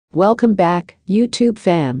Welcome back, YouTube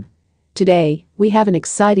fam. Today, we have an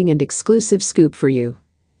exciting and exclusive scoop for you.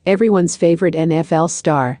 Everyone's favorite NFL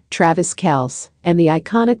star, Travis Kelce, and the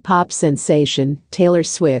iconic pop sensation, Taylor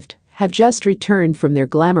Swift, have just returned from their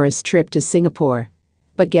glamorous trip to Singapore.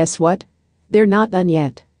 But guess what? They're not done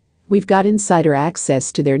yet. We've got insider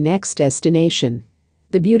access to their next destination,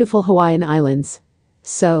 the beautiful Hawaiian Islands.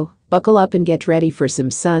 So, buckle up and get ready for some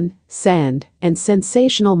sun, sand, and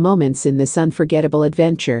sensational moments in this unforgettable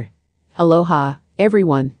adventure. Aloha,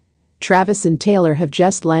 everyone. Travis and Taylor have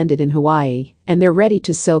just landed in Hawaii, and they're ready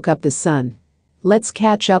to soak up the sun. Let's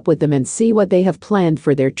catch up with them and see what they have planned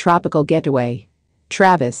for their tropical getaway.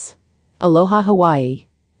 Travis. Aloha, Hawaii.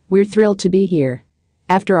 We're thrilled to be here.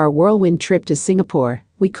 After our whirlwind trip to Singapore,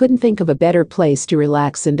 we couldn't think of a better place to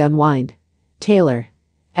relax and unwind. Taylor.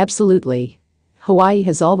 Absolutely. Hawaii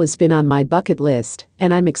has always been on my bucket list,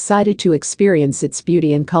 and I'm excited to experience its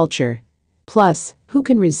beauty and culture. Plus, who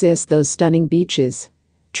can resist those stunning beaches?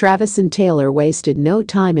 Travis and Taylor wasted no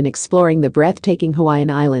time in exploring the breathtaking Hawaiian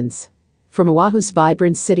Islands. From Oahu's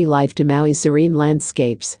vibrant city life to Maui's serene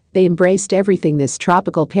landscapes, they embraced everything this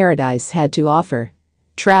tropical paradise had to offer.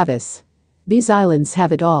 Travis. These islands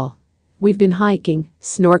have it all. We've been hiking,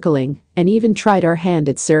 snorkeling, and even tried our hand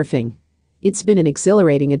at surfing. It's been an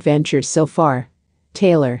exhilarating adventure so far.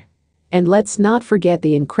 Taylor. And let's not forget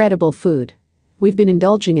the incredible food. We've been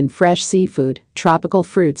indulging in fresh seafood, tropical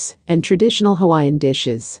fruits, and traditional Hawaiian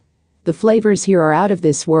dishes. The flavors here are out of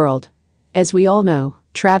this world. As we all know,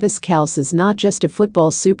 Travis Kelce is not just a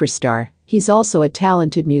football superstar, he's also a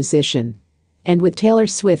talented musician. And with Taylor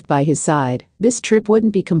Swift by his side, this trip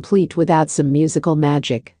wouldn't be complete without some musical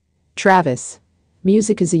magic. Travis.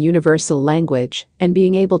 Music is a universal language, and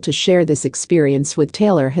being able to share this experience with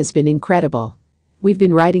Taylor has been incredible. We've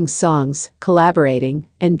been writing songs, collaborating,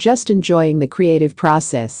 and just enjoying the creative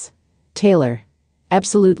process. Taylor.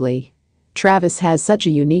 Absolutely. Travis has such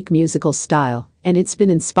a unique musical style, and it's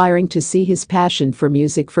been inspiring to see his passion for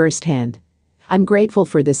music firsthand. I'm grateful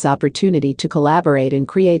for this opportunity to collaborate and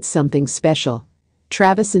create something special.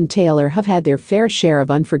 Travis and Taylor have had their fair share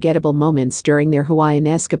of unforgettable moments during their Hawaiian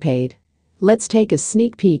escapade. Let's take a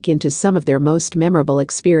sneak peek into some of their most memorable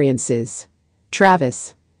experiences.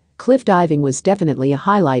 Travis. Cliff diving was definitely a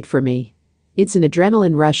highlight for me. It's an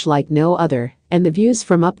adrenaline rush like no other, and the views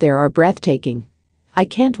from up there are breathtaking. I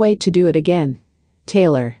can't wait to do it again.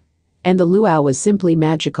 Taylor. And the luau was simply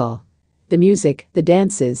magical. The music, the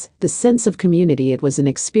dances, the sense of community, it was an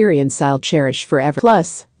experience I'll cherish forever.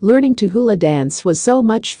 Plus, learning to hula dance was so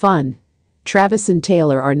much fun. Travis and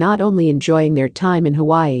Taylor are not only enjoying their time in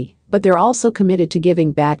Hawaii, but they're also committed to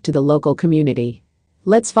giving back to the local community.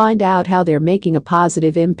 Let's find out how they're making a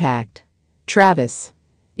positive impact. Travis.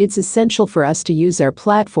 It's essential for us to use our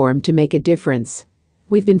platform to make a difference.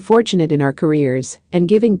 We've been fortunate in our careers, and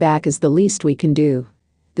giving back is the least we can do.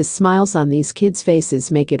 The smiles on these kids' faces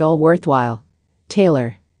make it all worthwhile.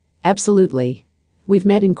 Taylor. Absolutely. We've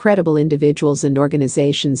met incredible individuals and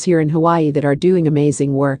organizations here in Hawaii that are doing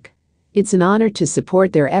amazing work. It's an honor to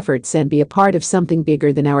support their efforts and be a part of something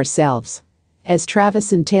bigger than ourselves. As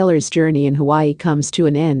Travis and Taylor's journey in Hawaii comes to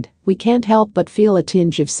an end, we can't help but feel a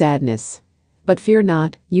tinge of sadness. But fear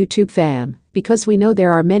not, YouTube fam, because we know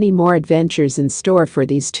there are many more adventures in store for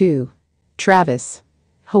these two. Travis.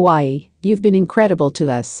 Hawaii, you've been incredible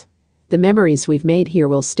to us. The memories we've made here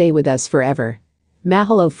will stay with us forever.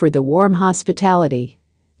 Mahalo for the warm hospitality.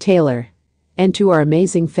 Taylor. And to our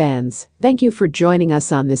amazing fans, thank you for joining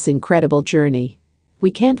us on this incredible journey. We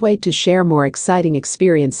can't wait to share more exciting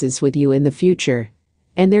experiences with you in the future.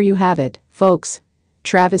 And there you have it, folks.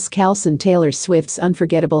 Travis Kelce and Taylor Swift's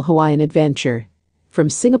unforgettable Hawaiian adventure. From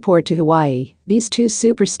Singapore to Hawaii, these two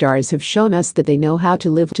superstars have shown us that they know how to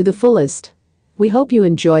live to the fullest. We hope you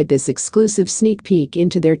enjoyed this exclusive sneak peek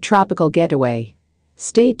into their tropical getaway.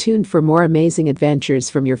 Stay tuned for more amazing adventures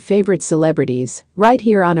from your favorite celebrities, right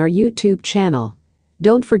here on our YouTube channel.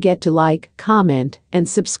 Don't forget to like, comment, and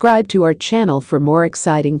subscribe to our channel for more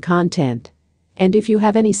exciting content. And if you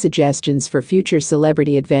have any suggestions for future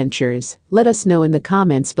celebrity adventures, let us know in the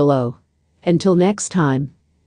comments below. Until next time.